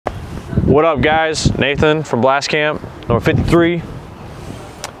What up, guys? Nathan from Blastcamp, number 53.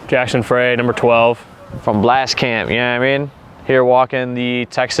 Jackson Frey, number 12. From Blastcamp, you know what I mean? Here walking the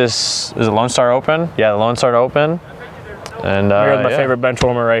Texas, is it Lonestar Open? Yeah, the Lonestar Open. And Here's my favorite bench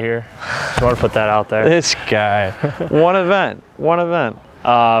warmer right here. Just want to put that out there. This guy. One event.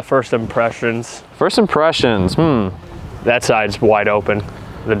 First impressions. First impressions, That side's wide open,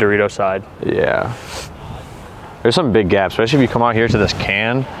 the Dorito side. Yeah. There's some big gaps, especially if you come out here to this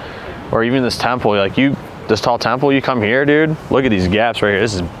can, or even this temple, like this tall temple, you come here, dude, look at these gaps right here.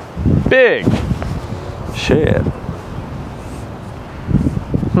 This is big. Shit.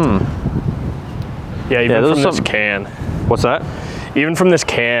 Yeah, even from this can. What's that? Even from this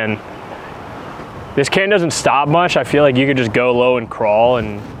can doesn't stop much. I feel like you could just go low and crawl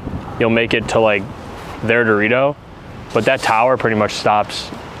and you'll make it to like their Dorito. But that tower pretty much stops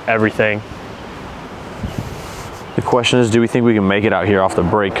everything. The question is, do we think we can make it out here off the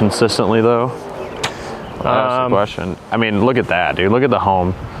break consistently though? That's the question. I mean, look at that, dude. Look at the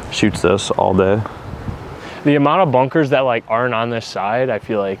home. Shoots this all day. The amount of bunkers that like aren't on this side, I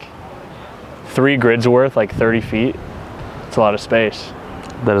feel like 3 grids worth, like 30 feet. It's a lot of space.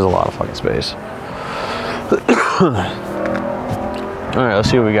 That is a lot of fucking space. All right, let's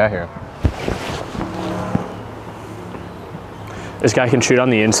see what we got here. This guy can shoot on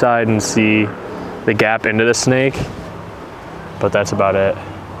the inside and see the gap into the snake, but that's about it.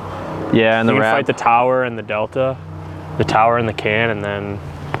 Yeah, and you can fight the tower and the delta, the tower and the can, and then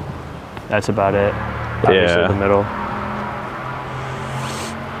that's about it. Obviously the middle.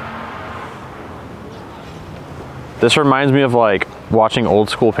 This reminds me of like watching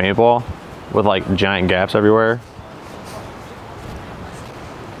old school paintball with like giant gaps everywhere.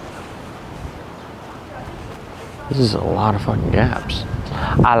 This is a lot of fucking gaps.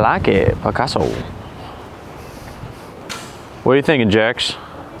 I like it, Picasso. What are you thinking, Jax?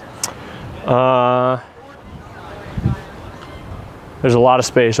 There's a lot of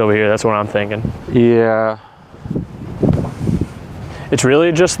space over here, that's what I'm thinking. Yeah. It's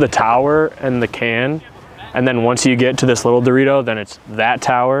really just the tower and the can, and then once you get to this little Dorito, then it's that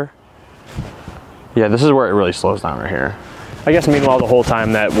tower. Yeah, this is where it really slows down right here. I guess meanwhile the whole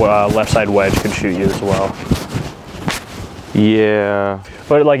time that left side wedge could shoot you as well. Yeah.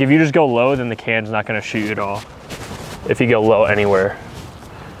 But like if you just go low, then the can's not gonna shoot you at all. If you go low anywhere.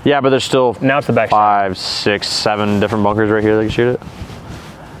 Yeah, but there's still now it's the back 5, 6, 7 different bunkers right here that can shoot it.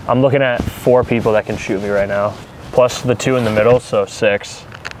 I'm looking at 4 people that can shoot me right now, plus the 2 in the middle, so 6.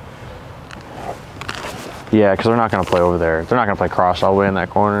 Yeah, because they're not going to play over there. They're not going to play cross all the way in that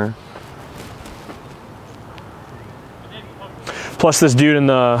corner. Plus this dude in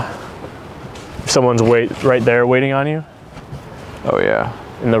the, someone's right there waiting on you. Oh yeah.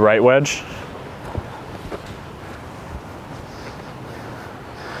 In the right wedge.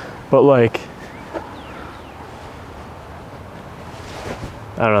 But like,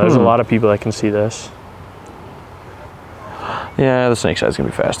 I don't know, there's a lot of people that can see this. Yeah, the snake side's gonna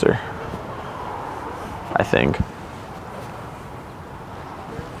be faster, I think.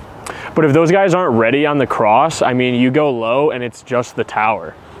 But if those guys aren't ready on the cross, I mean, you go low and it's just the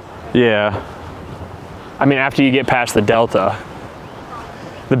tower. Yeah. I mean, after you get past the delta.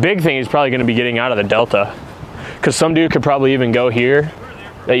 The big thing is probably gonna be getting out of the delta. Because some dude could probably even go here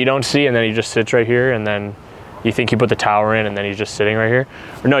that you don't see, and then he just sits right here, and then you think you put the tower in, and then he's just sitting right here.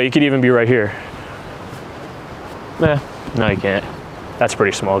 Or no, you could even be right here. No, you can't. That's a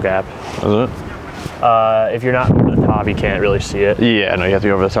pretty small gap. Is it? If you're not over the top, you can't really see it. Yeah, no, you have to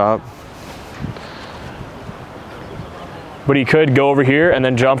go over the top. But he could go over here and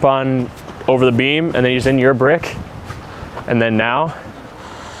then jump on over the beam, and then he's in your brick. And then now,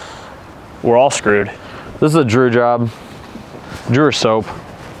 we're all screwed. This is a Drew job. Drew or soap.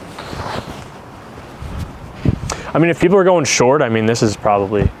 I mean, if people are going short, I mean, this is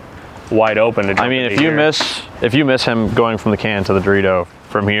probably wide open to jump. I mean, if you miss him going from the can to the Dorito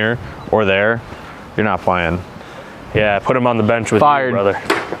from here or there, you're not playing. Yeah, put him on the bench with you, brother.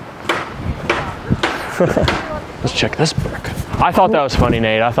 Let's check this brick. I thought that was funny,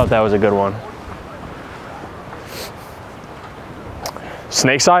 Nate. I thought that was a good one.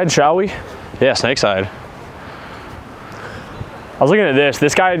 Snake side, shall we? Yeah, snake side. I was looking at this.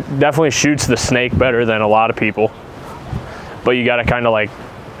 This guy definitely shoots the snake better than a lot of people. But you gotta kind of like,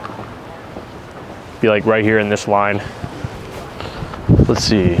 be like right here in this line. Let's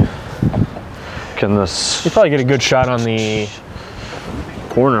see. Can this... You probably get a good shot on the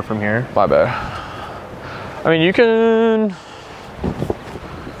corner from here. My bad. I mean, you can...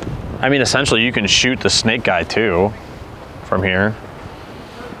 I mean, essentially you can shoot the snake guy too from here.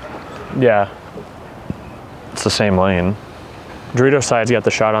 Yeah. It's the same lane. Dorito side's got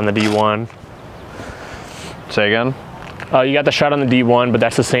the shot on the D1. Say again? You got the shot on the D1, but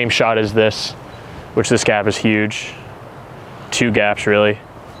that's the same shot as this, which this gap is huge. 2 gaps, really.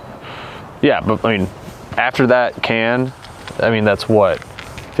 Yeah, but I mean, after that can, I mean, that's what,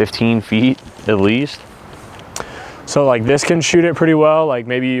 15 feet at least? So like this can shoot it pretty well. Like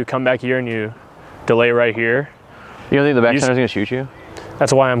maybe you come back here and you delay right here. You don't think the back center's gonna shoot you?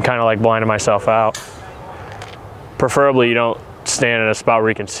 That's why I'm kind of like blinding myself out. Preferably you don't stand in a spot where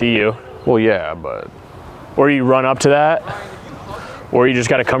he can see you. Well, yeah, but. Or you run up to that, or you just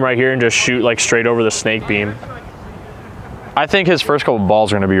got to come right here and just shoot like straight over the snake beam. I think his first couple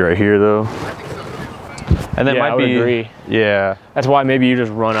balls are gonna be right here though. And then Yeah, might I would be. agree. Yeah. That's why maybe you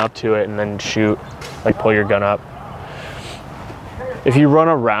just run up to it and then shoot, like pull your gun up. If you run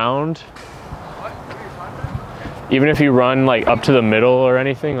around, even if you run like up to the middle or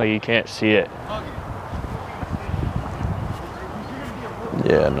anything, like you can't see it.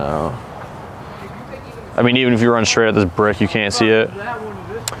 Yeah, no. I mean, even if you run straight at this brick, you can't see it.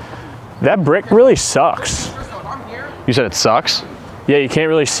 That brick really sucks. You said it sucks? Yeah, you can't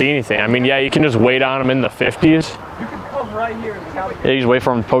really see anything. I mean, yeah, you can just wait on him in the 50s. You can come right here and count. Yeah, you just wait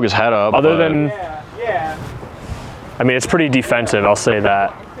for him to poke his head up. Other but than, Yeah. I mean, it's pretty defensive, I'll say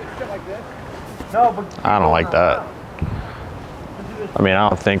that. No, but I don't like that. I mean, I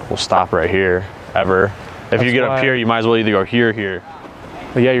don't think we'll stop right here, ever. If you get up why- here, you might as well either go here or here.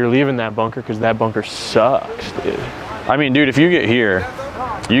 But yeah, you're leaving that bunker because that bunker sucks, dude. I mean, dude, if you get here,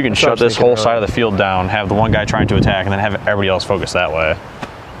 you can shut this whole side of the field down, have the one guy trying to attack, and then have everybody else focus that way.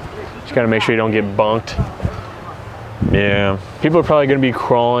 Just gotta make sure you don't get bunked. Yeah. People are probably gonna be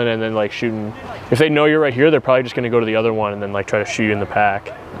crawling and then like shooting. If they know you're right here, they're probably just gonna go to the other one and then like try to shoot you in the pack.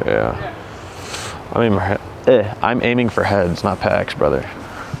 Yeah. I'm aiming for heads, not packs, brother.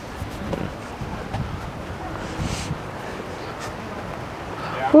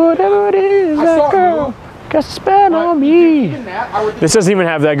 Whatever it is, that girl got to spend on me. This doesn't even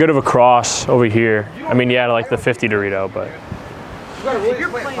have that good of a cross over here. I mean, yeah, like the 50 Dorito, but if you're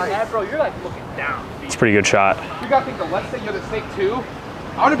playing that, bro, you're like looking down. it's a pretty good shot. You gotta think the let's say you're the snake too.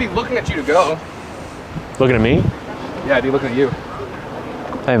 I wanna be looking at you to go. Looking at me? Yeah, I'd be looking at you.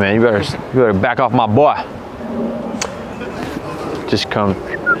 Hey man, you better back off my boy. Just come.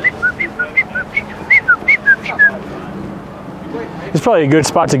 It's probably a good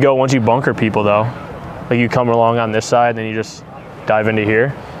spot to go once you bunker people, though. Like you come along on this side, then you just dive into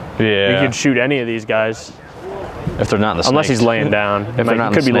here. Yeah. You could shoot any of these guys, If they're not in the unless snakes. he's laying down. If they're Like,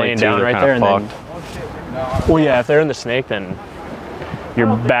 not he in could be the laying snake, down too, right they're there, and kinda then. Well, yeah, if they're in the snake, then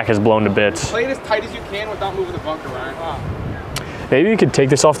your back is blown to bits. Play it as tight as you can without moving the bunker, Ryan. Maybe you could take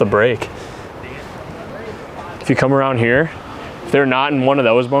this off the break. If you come around here, if they're not in one of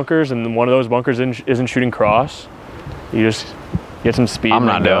those bunkers and one of those bunkers isn't shooting cross, you just get some speed. I'm and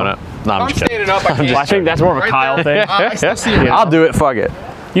not then doing go. it. No, I'm I'm just kidding. standing up. I can't. Well, I think that's more of a Right Kyle there. thing. I still see it. I'll do it. Fuck it.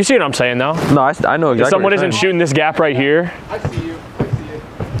 You see what I'm saying, though? No, I know exactly. If someone what isn't you're saying. shooting this gap right here, I see you. I see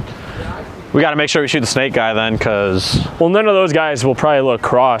it. We got to make sure we shoot the snake guy then, because well, none of those guys will probably look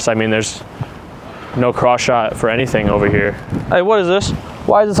cross. I mean, there's no cross shot for anything over here. hey, what is this?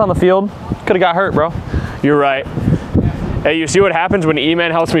 Why is this on the field? Could have got hurt, bro. You're right. Hey, you see what happens when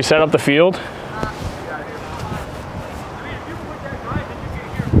E-Man helps me set up the field?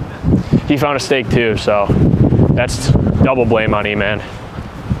 He found a stake too, so that's double blame on E-Man.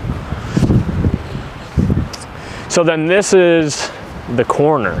 So then this is the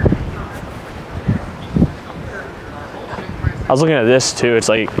corner. I was looking at this too. It's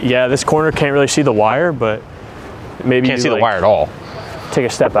like, yeah, this corner can't really see the wire, but maybe Can't you see the like wire at all. take a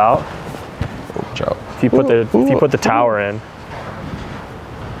step out. Joe. If you put the tower in.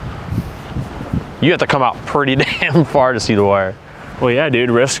 You have to come out pretty damn far to see the wire. Well, yeah, dude,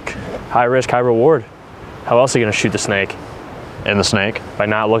 high risk, high reward. How else are you gonna shoot the snake? In the snake. By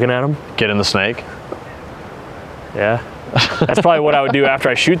not looking at him? Get in the snake. Yeah. That's probably what I would do after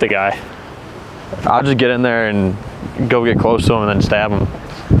I shoot the guy. I'll just get in there and go get close to him and then stab him.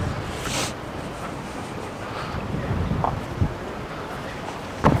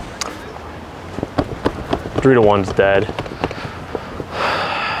 Three to one's dead.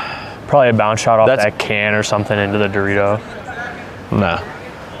 Probably a bounce shot off That's- that can or something into the Dorito. Nah.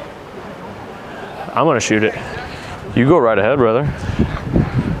 I'm gonna shoot it. You go right ahead, brother.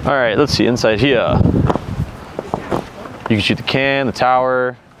 All right, let's see inside here. You can shoot the can, the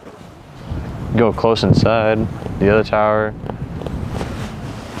tower. Go close inside, the other tower.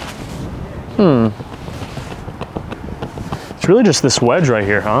 It's really just this wedge right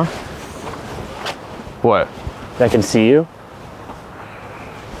here, huh? What? That can see you?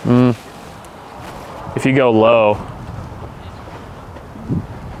 If you go low,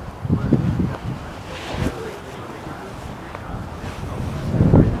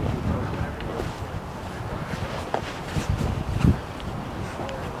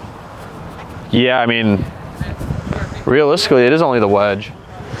 Yeah, I mean, realistically, it is only the wedge.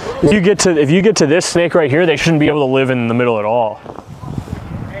 If you get to this snake right here, they shouldn't be able to live in the middle at all.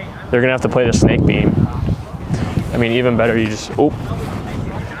 They're gonna have to play the snake beam. I mean, even better, you just, oh,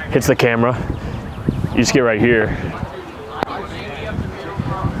 hits the camera. You just get right here.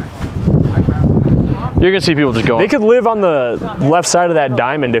 You're gonna see people just going. They could live on the left side of that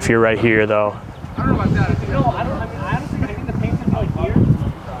diamond if you're right here, though. I don't know about that. No, I honestly think the paint's like here.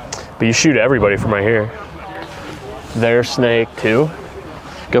 But you shoot everybody from right here. Their snake too.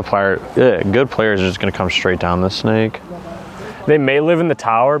 Good player. Yeah, good players are just gonna come straight down this snake. They may live in the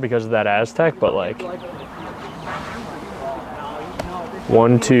tower because of that Aztec, but like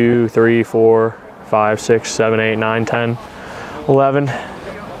 1, 2, 3, 4, 5, 6, 7, 8, 9, 10, 11.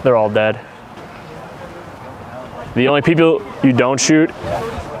 They're all dead. The only people you don't shoot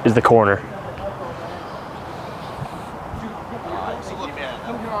is the corner.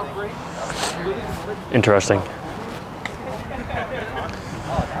 Interesting.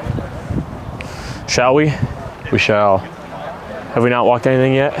 Shall we? We shall. Have we not walked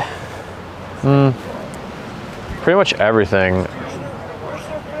anything yet? Pretty much everything.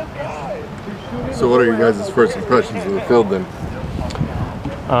 So what are your guys' first impressions of the field then?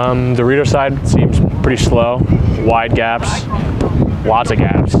 Dorito side seems pretty slow. Wide gaps, lots of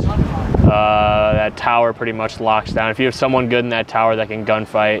gaps. That tower pretty much locks down. If you have someone good in that tower that can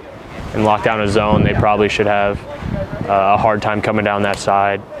gunfight and lock down a zone, they probably should have a hard time coming down that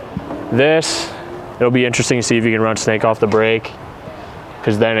side. This, it'll be interesting to see if you can run snake off the break,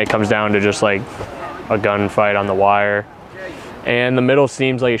 because then it comes down to just like a gunfight on the wire. And the middle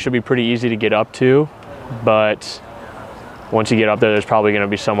seems like it should be pretty easy to get up to, but once you get up there, there's probably going to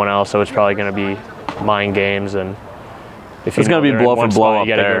be someone else, so it's probably going to be mind games. And if it's going to be blow for blow up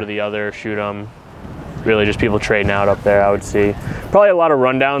there, you got to go to the other, shoot them. Really just people trading out up there, I would see. Probably a lot of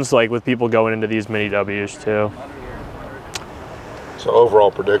rundowns, like with people going into these mini W's too. So overall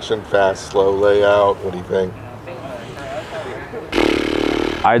prediction, fast, slow layout, what do you think?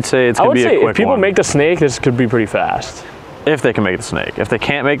 I'd say it's going to be a quick one. If people make the snake, this could be pretty fast. If they can make the snake. If they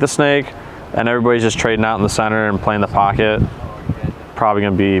can't make the snake, and everybody's just trading out in the center and playing the pocket, probably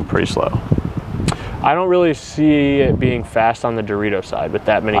going to be pretty slow. I don't really see it being fast on the Dorito side with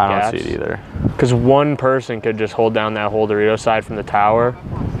that many gaps. I don't see it either. Because one person could just hold down that whole Dorito side from the tower.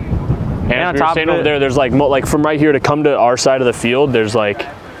 And on if top you're staying of over it, there, there's like from right here to come to our side of the field, there's like,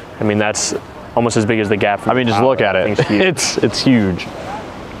 I mean, that's almost as big as the gap from I mean, the just tower. look at it. It's huge.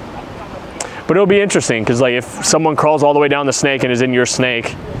 But it'll be interesting because like if someone crawls all the way down the snake and is in your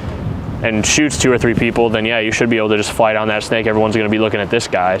snake and shoots 2 or 3 people, then yeah, you should be able to just fly down that snake. Everyone's going to be looking at this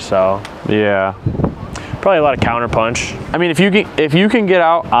guy, so Yeah. probably a lot of counter punch. I mean, if you can get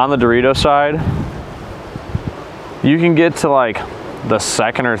out on the Dorito side, you can get to like the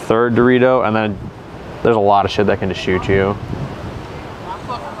 2nd or 3rd Dorito, and then there's a lot of shit that can just shoot you.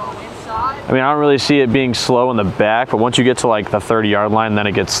 I mean, I don't really see it being slow in the back, but once you get to like the 30-yard line, then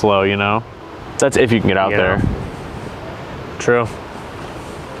it gets slow, you know? That's if you can get out there. True.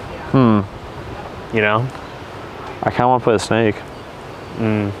 You know? I kind of want to play the snake.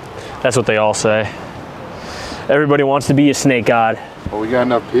 That's what they all say. Everybody wants to be a snake god. Well, we got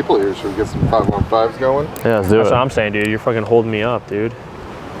enough people here. Should we get some 5-on-5s going? Yeah, let's do That's it. what I'm saying, dude. You're fucking holding me up, dude.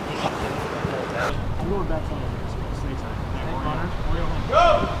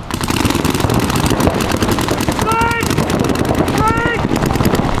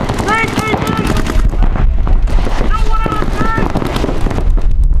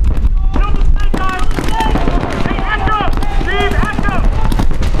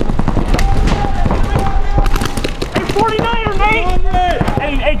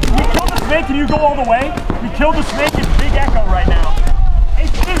 Can you go all the way? You killed the snake in Big Echo right now. Hey,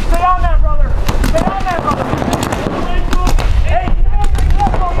 Steve, stay on that, brother. Stay on that, brother. Hey, you don't take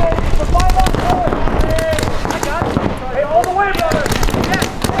left on that. The 5-on-4. Hey, I got you. Hey, all the way, brother. Yes.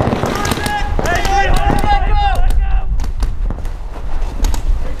 Hey, hold it, let go.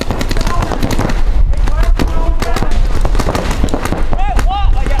 Hey, what?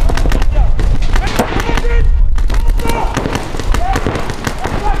 I got it.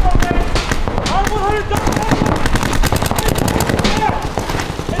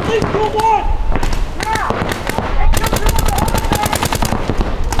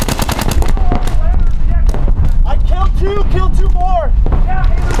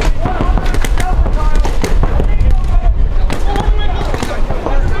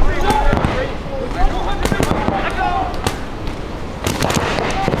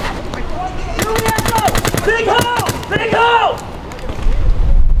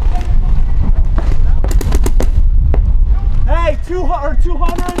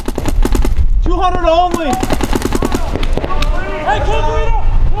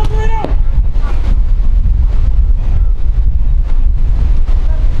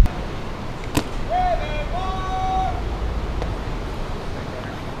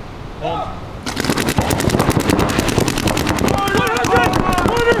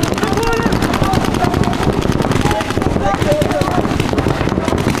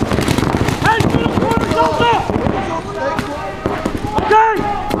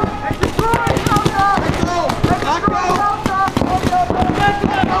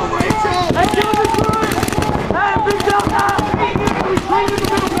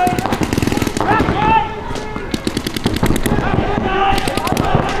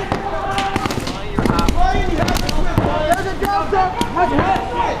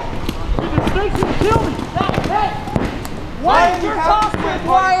 Snakes will kill me. Hey! Wyatt, you're talking,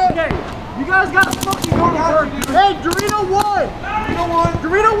 Wyatt! Okay, you guys gotta fucking go to work. Hey, Dorito 1! Dorito 1!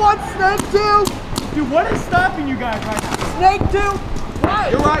 Dorito 1, Snake 2! Dude, what is stopping you guys right now? Snake 2! Why?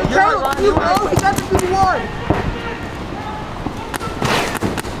 You're right, you're right, Ryan, You know he's at the B1!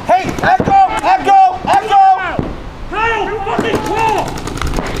 Hey, Echo! Echo! Echo! Kyle, you fucking crawl!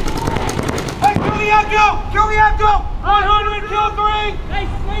 Hey, kill the Echo! Kill the Echo! 100, kill 3! Hey,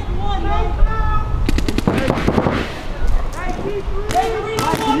 Snake 1! Hey, Dorito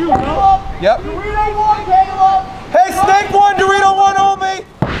 1, Caleb! Yep. Dorito 1, Caleb! Hey, Snake 1, Dorito 1 on me.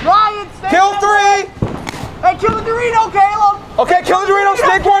 Ryan, Snake Kill 3. Hey, kill the Dorito, Caleb! Okay, kill the Dorito,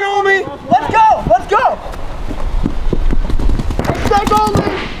 Snake 1 on me. Let's go! Let's go! Snake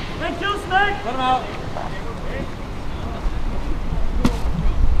only! Hey, kill Snake! Let him out.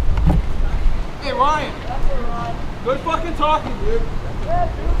 Hey, Ryan. Good fucking talking, dude.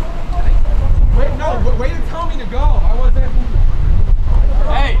 Wait, no, wait to tell me to go. I wasn't.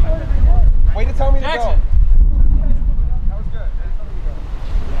 Hey. Wait to tell me to go. That was good.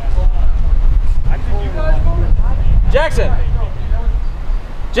 Jackson!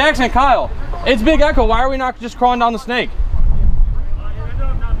 Jackson, Kyle, it's Big Echo. Why are we not just crawling down the snake?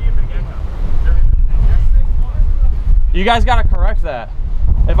 You guys gotta correct that.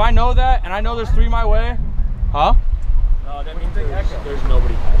 If I know that, and I know there's 3 my way, huh? No, that means there's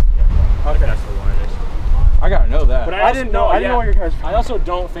nobody past the Echo. Okay. That's the line. I gotta know that. But I didn't know. I didn't know what your guys. I also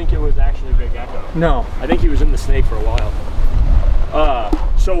don't think it was actually Big Echo. No. I think he was in the snake for a while.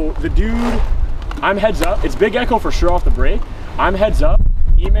 So the dude, I'm heads up. It's Big Echo for sure off the break. I'm heads up.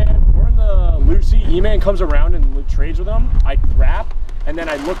 E-Man, we're in the Lucy. E-Man comes around and trades with him. I wrap, and then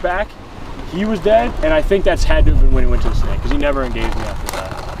I look back. He was dead, and I think that's had to have been when he went to the snake, because he never engaged me after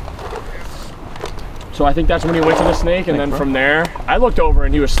that. So I think that's when he went to the snake, and then from there, I looked over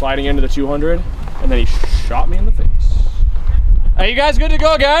and he was sliding into the 200, and then he shot me in the face. Are you guys good to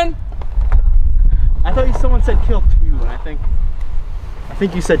go again? I thought someone said kill 2, and I think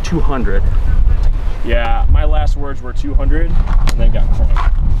you said 200. Yeah, my last words were 200, and then got cranked.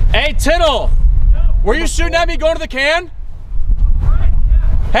 Hey, Tittle! Were you shooting at me going to the can?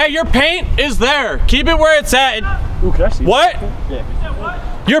 Hey, your paint is there. Keep it where it's at. Ooh, can I see? What?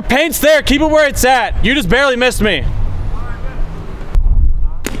 Yeah. Your paint's there. Keep it where it's at. You just barely missed me.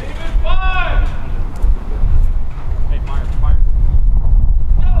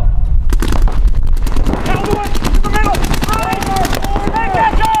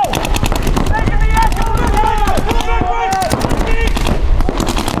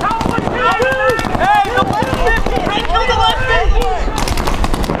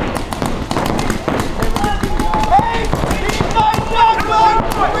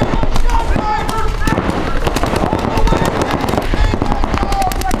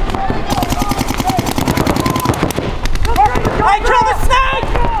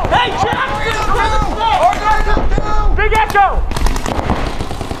 Big Echo!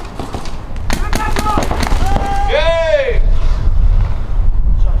 Yay!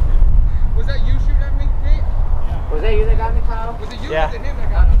 Was that you shooting at me, Nate? Was that you that got me, Kyle? Was it you? Yeah. Was it him that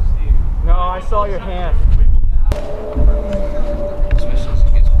got me? No, I saw your hand.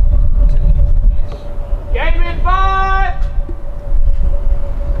 Game in 5!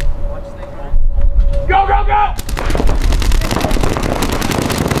 Go, go, go!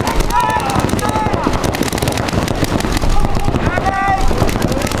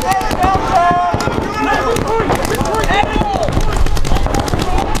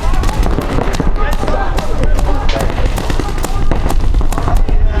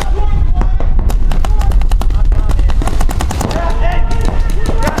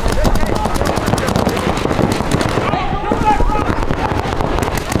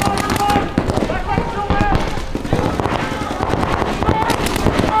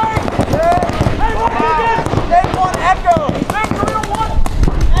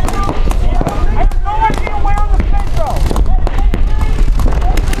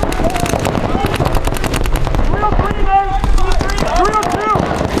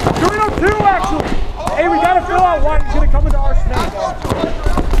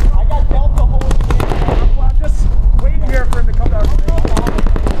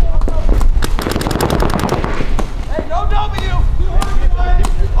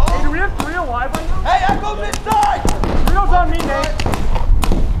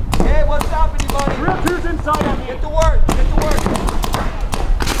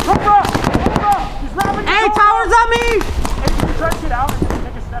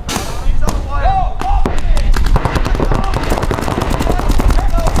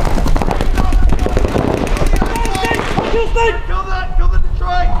 Kill the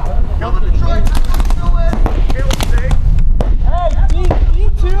Detroit! Kill the Detroit!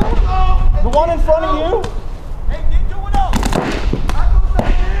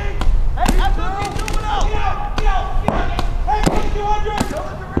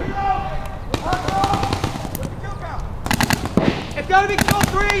 Enemy kill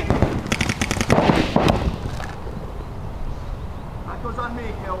 3! That goes on me,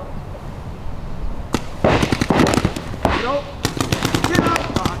 Kill. Nope. Get up!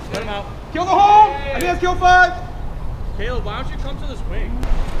 Let him out. Kill the hole! I think that's kill 5! Caleb, why don't you come to this wing?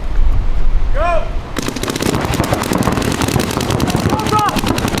 Go!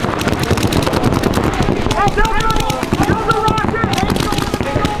 Kill the rocket!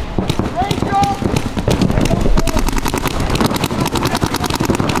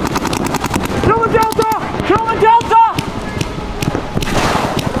 Kill the Delta! Kill the Delta!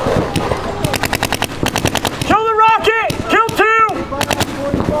 Kill the rocket! Kill 2!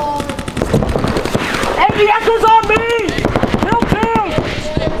 And the echo's on me! Kill 2!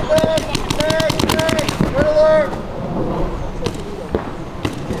 Red alert!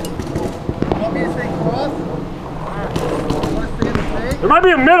 Want me to stay cross? Want to stay in the snake? There might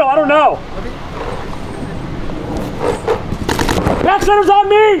be a middle, I don't know. Back center's on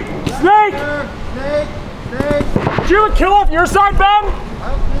me! Snake! Snake! Snake! Did you kill off your side, Ben? I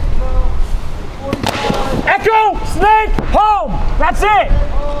don't think so. 45. Echo! Snake! Home! That's it!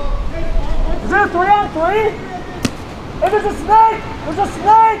 Is there a 3-on-3? If there's a snake! There's a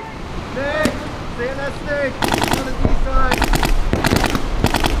snake! Snake! Stay in that snake! On the D side!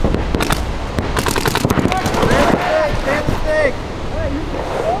 Stay in the snake!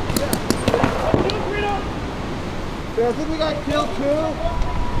 I think we got killed 2. I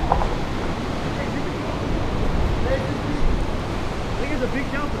think it's a big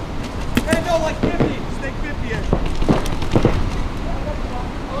delta. Hey, no, like 50. Snake 50-ish.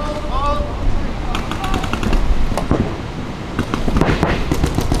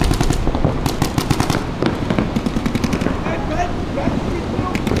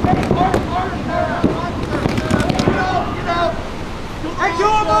 Hey,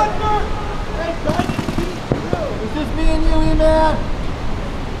 kill him, monster! It's just me and you, E-Man.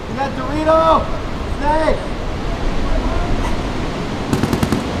 You got Dorito. Snake.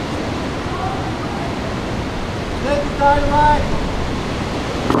 Snake is dynamite.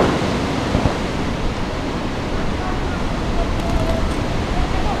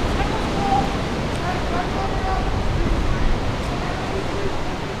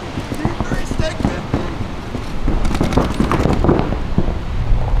 Snake 50.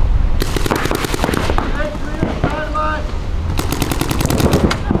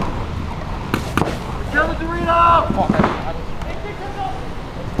 Kill the Dorito!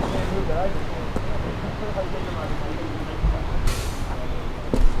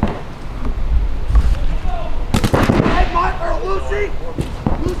 Hey, Lucy!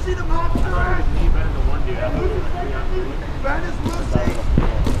 Lucy the monster! Ben is Lucy!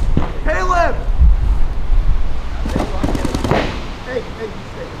 Caleb! Hey, you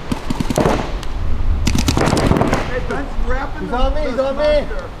stay. Hey, Ben's wrapping the monster. He's on me!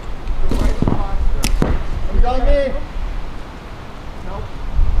 He's on me! Nope.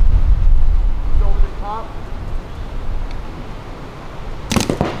 He's over the top.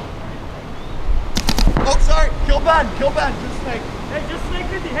 Oh, sorry! Kill Ben! Kill Ben! Just snake! Hey, just snake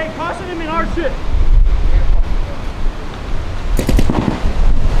 50. Hey, caution him in our shit.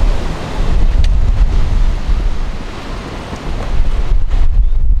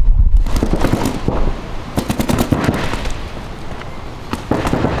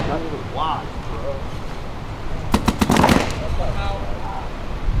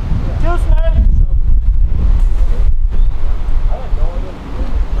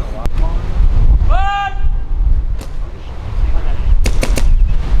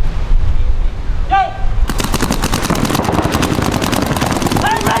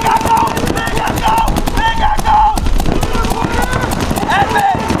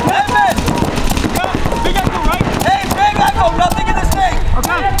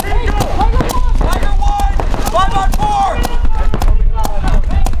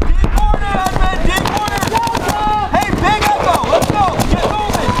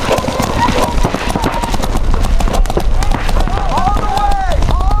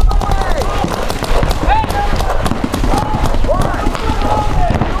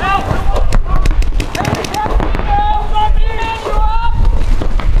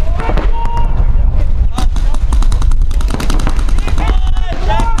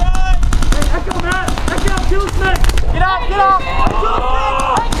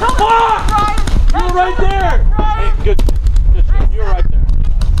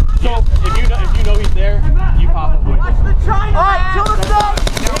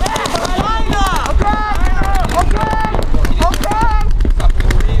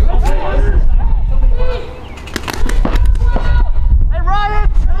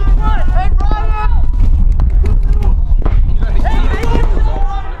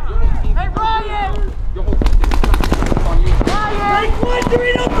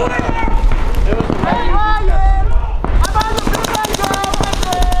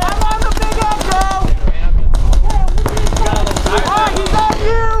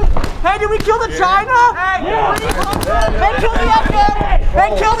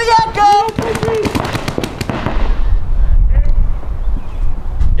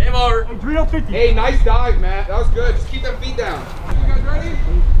 lower. Hey, 350. Hey, nice dive, Matt. That was good. Just keep them feet down. You guys ready?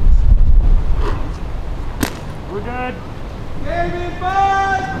 We're good. Game in 5.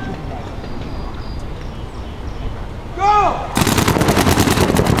 Go!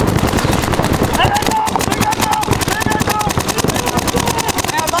 Hey, go!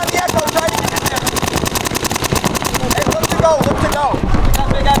 Hey, I'm on the echo. Try to get in there. Hey, look to go. Look to go. Got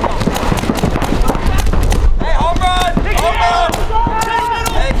big echo. Hey, home run! Home run!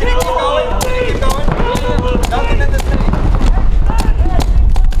 Hey, can you keep going? Can you keep going? Nothing in the city.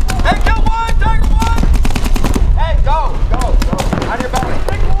 Hey, kill one! Tiger one! Hey, go! Go! Go! On your belly.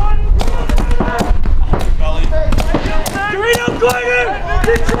 Dorito Glider!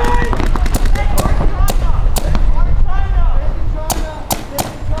 Detroit!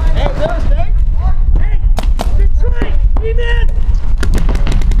 Hey, is there a stake? Hey, Detroit! E-man!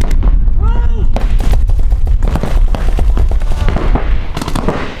 Whoa!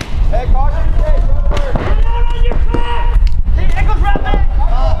 Hey, caution! Hey, front alert! Get out on your back! Hey, Echo's right back!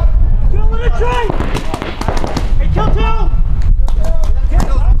 Kill the Detroit! Hey, kill two!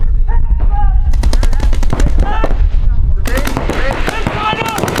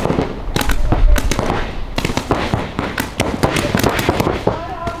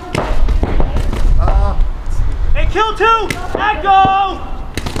 Hey, kill two! Echo!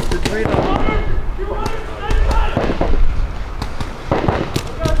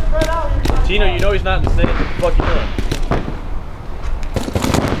 Tino, you know he's not in the state. What the fuck you doing?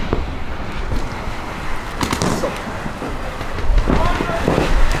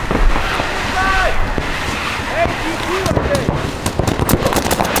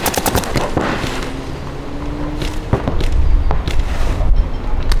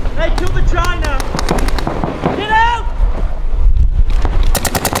 Hey, kill the China! Get out!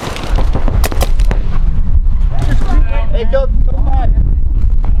 Hey, go 5.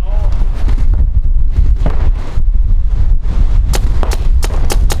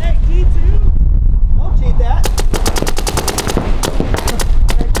 Hey, D2! Don't cheat that.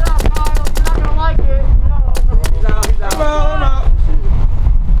 Hey, get out, Kyle. You're not gonna like it. He's out. I'm out.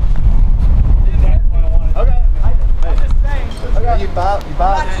 Okay. I'm just saying. Okay. You bounce.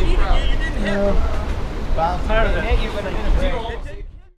 You didn't hit me. Bounce. I hit you, but I didn't break.